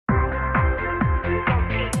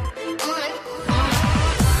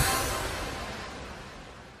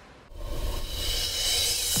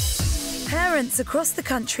Parents across the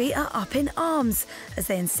country are up in arms as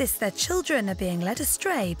they insist their children are being led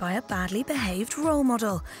astray by a badly behaved role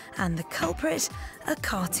model, and the culprit, a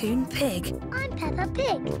cartoon pig. I'm Peppa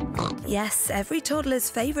Pig. Yes, every toddler's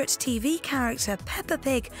favourite TV character, Peppa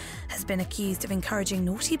Pig, has been accused of encouraging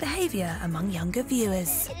naughty behaviour among younger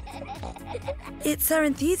viewers. It's her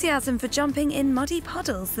enthusiasm for jumping in muddy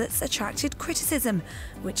puddles that's attracted criticism,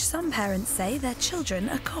 which some parents say their children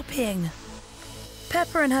are copying.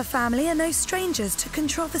 Peppa and her family are no strangers to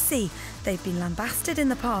controversy. They've been lambasted in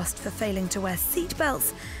the past for failing to wear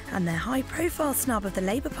seatbelts, and their high-profile snub of the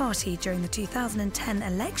Labour Party during the 2010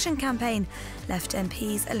 election campaign left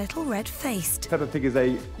MPs a little red-faced. Peppa Pig is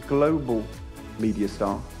a global media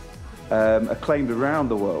star, acclaimed around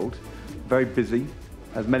the world, very busy,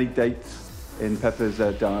 has many dates in Peppa's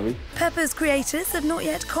diary. Peppa's creators have not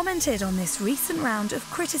yet commented on this recent round of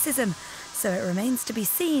criticism, so it remains to be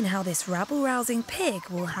seen how this rabble-rousing pig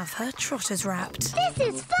will have her trotters wrapped. This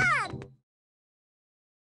is fun!